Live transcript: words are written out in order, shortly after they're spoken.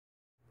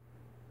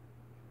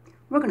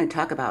We're going to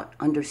talk about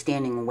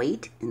understanding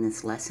weight in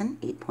this lesson,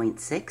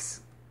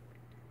 8.6.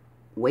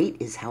 Weight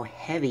is how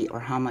heavy or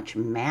how much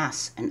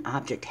mass an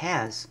object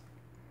has.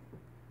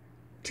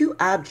 Two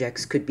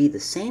objects could be the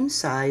same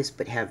size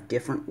but have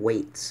different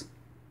weights.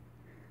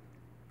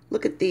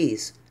 Look at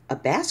these. A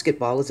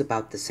basketball is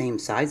about the same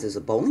size as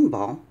a bowling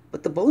ball,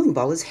 but the bowling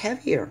ball is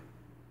heavier.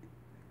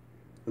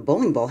 The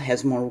bowling ball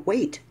has more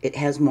weight. It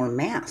has more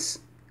mass.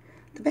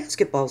 The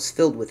basketball is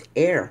filled with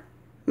air,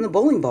 and the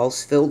bowling ball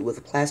is filled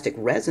with plastic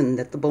resin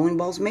that the bowling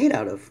ball is made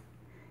out of.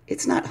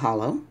 It's not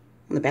hollow,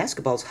 and the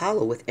basketball is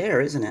hollow with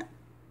air, isn't it?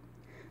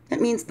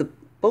 That means the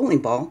bowling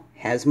ball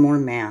has more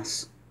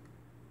mass.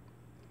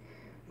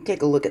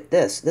 Take a look at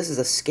this. This is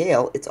a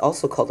scale. It's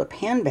also called a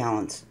pan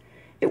balance.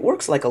 It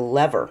works like a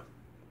lever,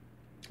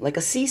 like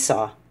a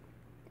seesaw.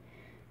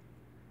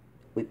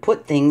 We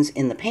put things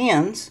in the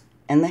pans,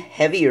 and the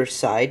heavier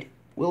side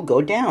will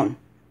go down.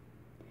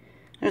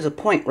 There's a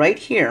point right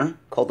here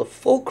called a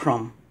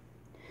fulcrum.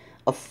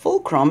 A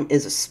fulcrum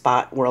is a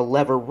spot where a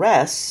lever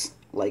rests,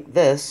 like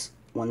this,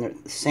 when they're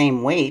the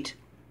same weight,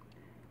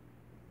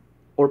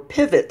 or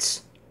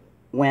pivots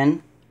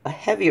when a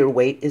heavier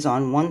weight is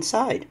on one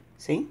side.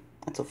 See?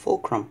 That's a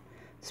fulcrum.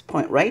 This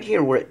point right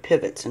here where it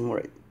pivots and where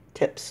it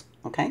tips,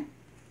 okay?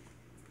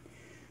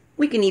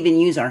 We can even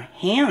use our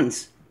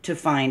hands to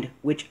find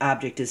which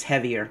object is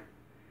heavier.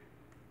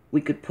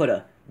 We could put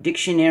a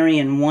dictionary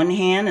in one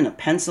hand and a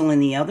pencil in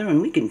the other,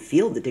 and we can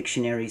feel the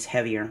dictionary's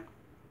heavier.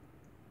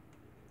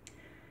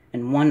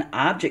 And one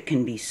object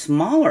can be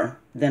smaller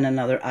than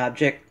another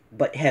object,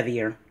 but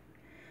heavier.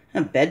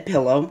 A bed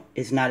pillow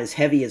is not as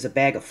heavy as a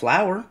bag of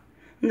flour,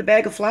 and the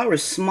bag of flour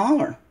is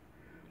smaller.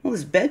 Well,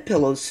 this bed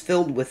pillow is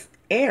filled with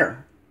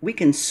air. We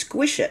can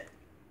squish it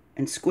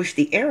and squish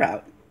the air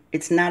out.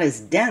 It's not as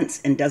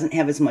dense and doesn't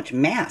have as much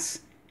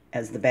mass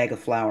as the bag of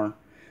flour.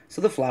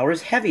 So the flour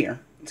is heavier.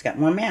 It's got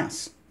more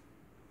mass.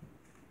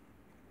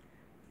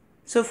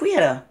 So if we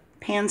had a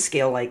pan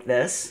scale like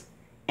this,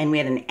 and we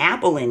had an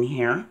apple in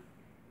here,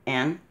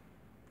 and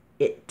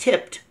it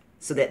tipped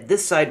so that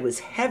this side was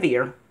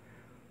heavier,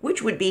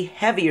 which would be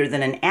heavier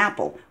than an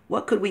apple?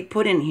 What could we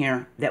put in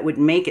here that would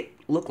make it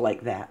look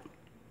like that?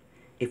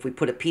 If we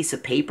put a piece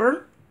of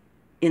paper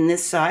in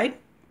this side,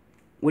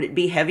 would it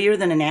be heavier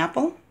than an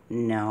apple?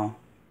 No.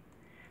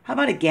 How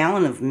about a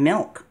gallon of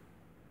milk?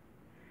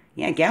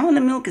 Yeah, a gallon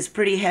of milk is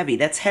pretty heavy.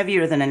 That's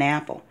heavier than an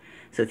apple.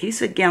 So if you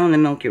said gallon of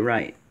milk, you're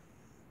right.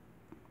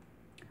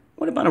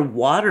 What about a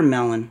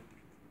watermelon?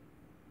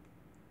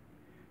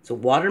 Is a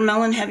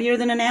watermelon heavier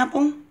than an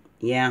apple?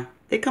 Yeah,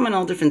 they come in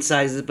all different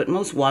sizes, but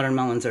most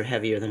watermelons are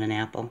heavier than an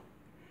apple.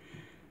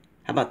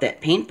 How about that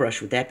paintbrush?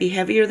 Would that be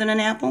heavier than an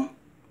apple?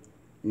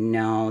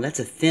 No, that's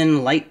a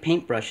thin, light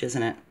paintbrush,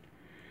 isn't it?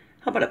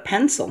 How about a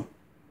pencil?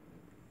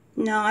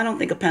 No, I don't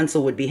think a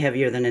pencil would be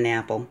heavier than an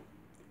apple.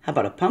 How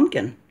about a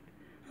pumpkin?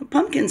 Well,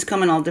 pumpkins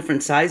come in all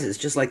different sizes,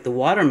 just like the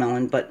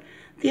watermelon, but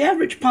the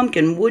average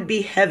pumpkin would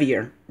be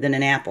heavier than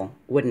an apple,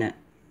 wouldn't it?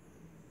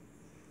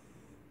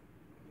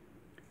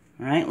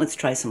 All right, let's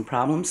try some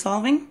problem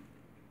solving.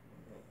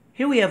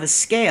 Here we have a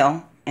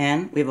scale,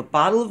 and we have a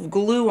bottle of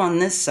glue on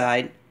this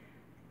side.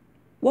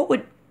 What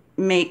would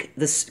make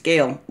the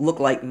scale look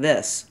like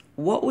this?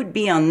 What would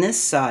be on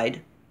this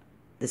side,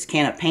 this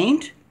can of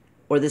paint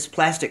or this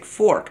plastic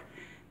fork,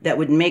 that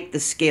would make the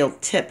scale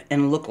tip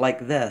and look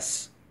like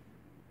this?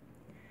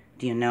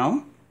 Do you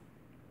know?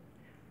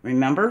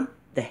 Remember,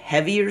 the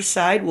heavier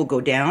side will go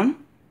down.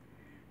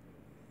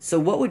 So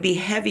what would be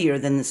heavier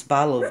than this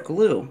bottle of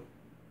glue?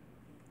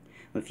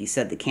 Well, if you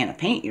said the can of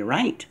paint, you're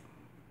right.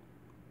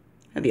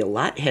 That'd be a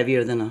lot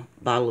heavier than a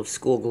bottle of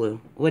school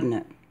glue, wouldn't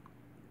it?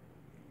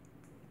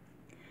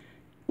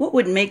 What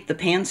would make the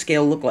pan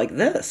scale look like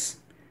this?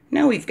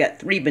 Now we've got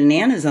 3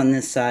 bananas on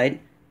this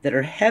side that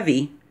are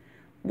heavy.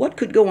 What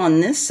could go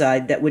on this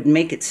side that would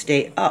make it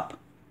stay up?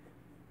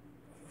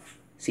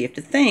 So you have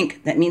to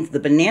think, that means the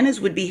bananas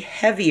would be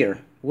heavier,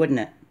 wouldn't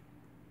it?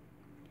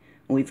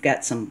 We've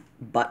got some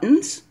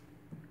buttons,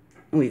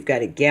 and we've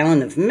got a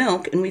gallon of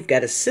milk, and we've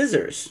got a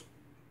scissors.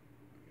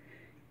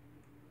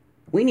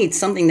 We need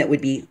something that would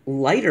be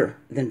lighter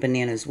than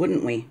bananas,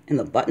 wouldn't we? And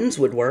the buttons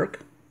would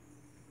work.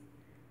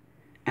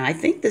 And I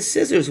think the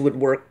scissors would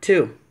work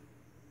too.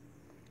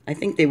 I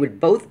think they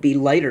would both be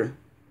lighter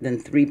than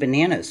 3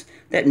 bananas.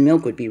 That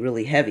milk would be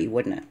really heavy,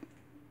 wouldn't it?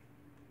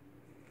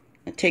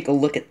 Now take a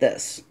look at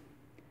this.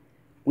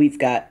 We've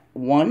got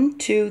 1,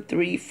 2,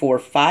 3, 4,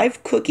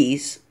 5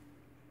 cookies,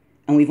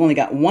 and we've only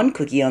got 1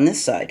 cookie on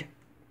this side.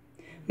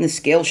 And the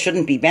scale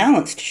shouldn't be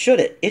balanced, should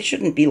it? It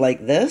shouldn't be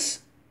like this.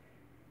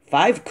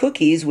 5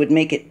 cookies would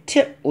make it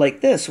tip like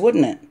this,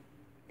 wouldn't it?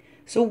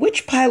 So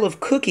which pile of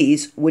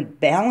cookies would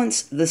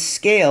balance the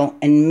scale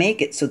and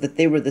make it so that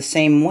they were the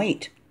same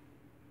weight?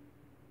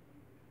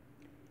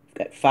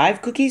 We've got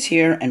 5 cookies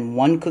here and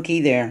 1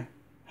 cookie there.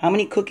 How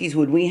many cookies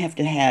would we have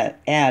to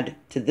add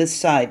to this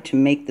side to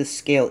make the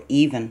scale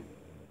even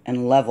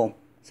and level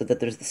so that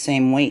there's the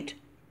same weight?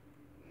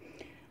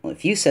 Well,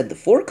 if you said the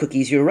 4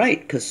 cookies, you're right,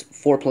 because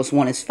 4 plus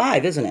 1 is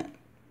 5, isn't it?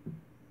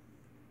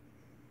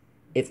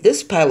 if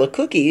this pile of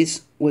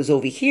cookies was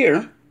over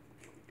here,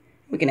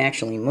 we can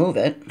actually move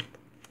it,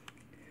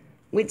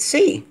 we'd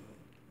see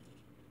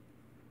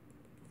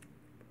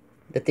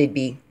that they'd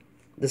be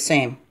the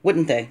same,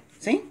 wouldn't they?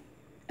 See?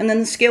 And then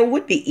the scale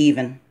would be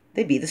even.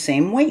 They'd be the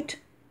same weight.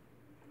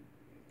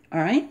 All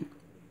right?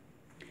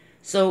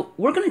 So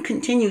we're going to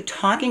continue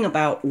talking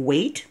about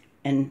weight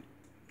and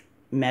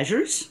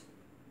measures.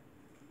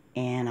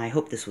 And I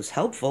hope this was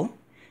helpful.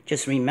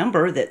 Just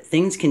remember that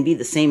things can be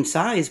the same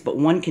size, but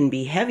one can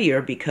be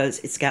heavier because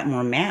it's got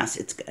more mass.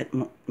 It's got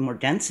more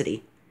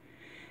density.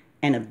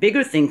 And a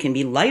bigger thing can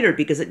be lighter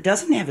because it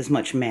doesn't have as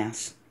much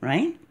mass,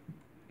 right?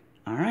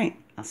 All right.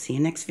 I'll see you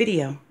next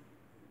video.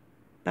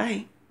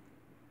 Bye.